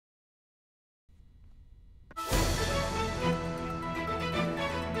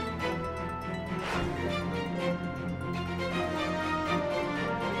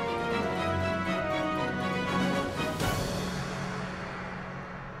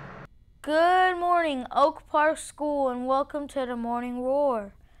Good morning, Oak Park School, and welcome to the Morning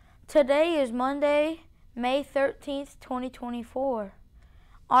Roar. Today is Monday, May 13th, 2024.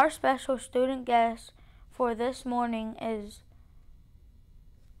 Our special student guest for this morning is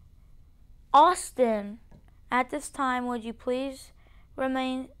Austin. At this time, would you please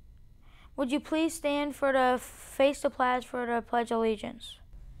stand for the face the flag for the Pledge of Allegiance?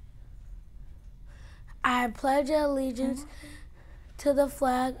 I pledge allegiance to the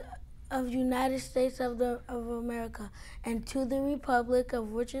flag of the United States of America and to the republic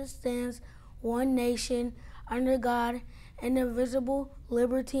of which it stands, one nation, under God, indivisible,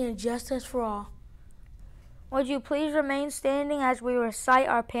 liberty and justice for all. Would you please remain standing as we recite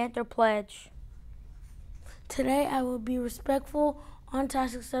our Panther Pledge? Today I will be respectful,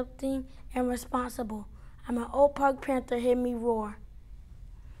 on-task, accepting, and responsible. I'm an Oak Park Panther. Hear me roar.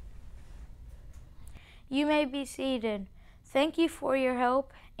 You may be seated. Thank you for your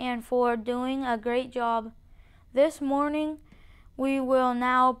help and for doing a great job. This morning, we will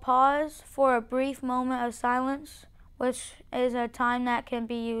now pause for a brief moment of silence, which is a time that can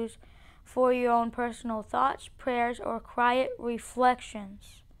be used for your own personal thoughts, prayers, or quiet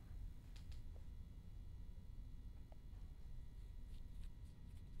reflections.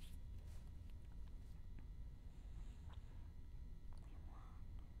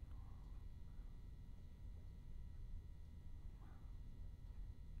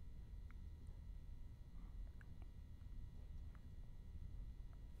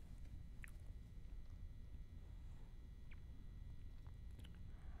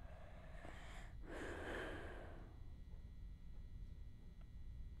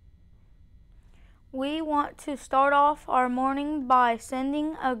 We want to start off our morning by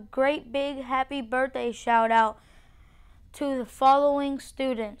sending a great big happy birthday shout out to the following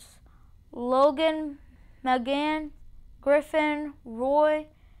students: Logan, Megan, Griffin, Roy,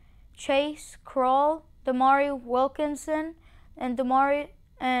 Chase, Kroll, Damari Wilkinson, and Daniel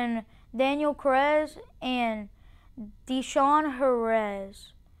Perez and Deshaun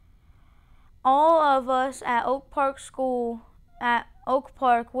Jerez. All of us at Oak Park School at Oak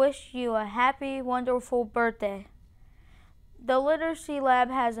Park wish you a happy, wonderful birthday. The Literacy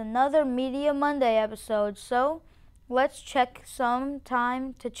Lab has another Media Monday episode, so let's check some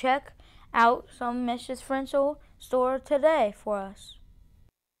time to check out some Mrs. Frenzel store today for us.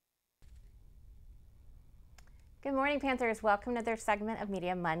 Good morning, Panthers. Welcome to their segment of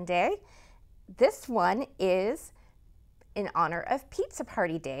Media Monday. This one is in honor of Pizza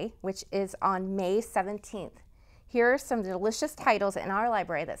Party Day, which is on May 17th. Here are some delicious titles in our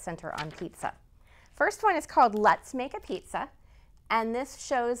library that center on pizza. First one is called Let's Make a Pizza, and this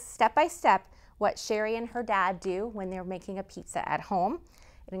shows step by step what Sherry and her dad do when they're making a pizza at home.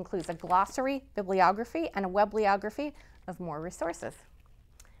 It includes a glossary, bibliography, and a webliography of more resources.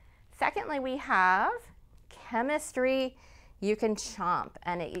 Secondly, we have Chemistry You Can Chomp,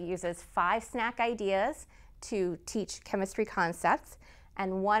 and it uses 5 snack ideas to teach chemistry concepts,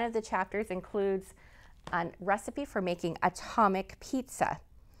 and one of the chapters includes a recipe for making atomic pizza.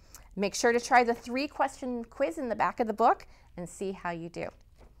 Make sure to try the 3-question quiz in the back of the book and see how you do.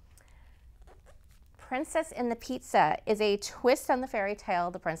 Princess in the Pizza is a twist on the fairy tale,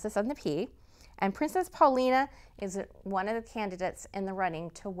 The Princess and the Pea, and Princess Paulina is one of the candidates in the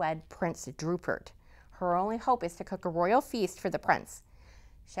running to wed Prince Drupert. Her only hope is to cook a royal feast for the prince.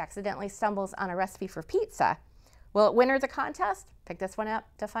 She accidentally stumbles on a recipe for pizza. Will it win her the contest? Pick this one up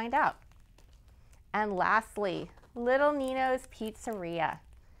to find out. And lastly, Little Nino's Pizzeria.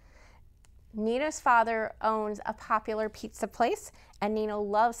 Nino's father owns a popular pizza place, and Nino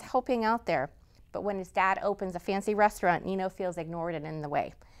loves helping out there. But when his dad opens a fancy restaurant, Nino feels ignored and in the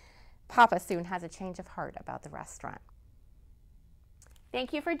way. Papa soon has a change of heart about the restaurant.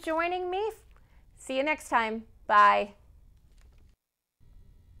 Thank you for joining me. See you next time. Bye.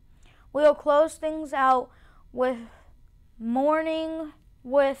 We'll close things out with Morning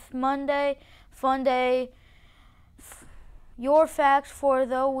with Monday Fun Day. Your facts for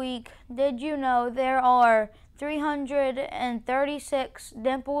the week. Did you know there are 336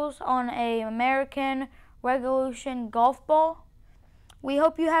 dimples on an American Revolution golf ball? We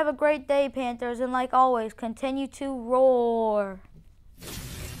hope you have a great day, Panthers, and like always, continue to roar.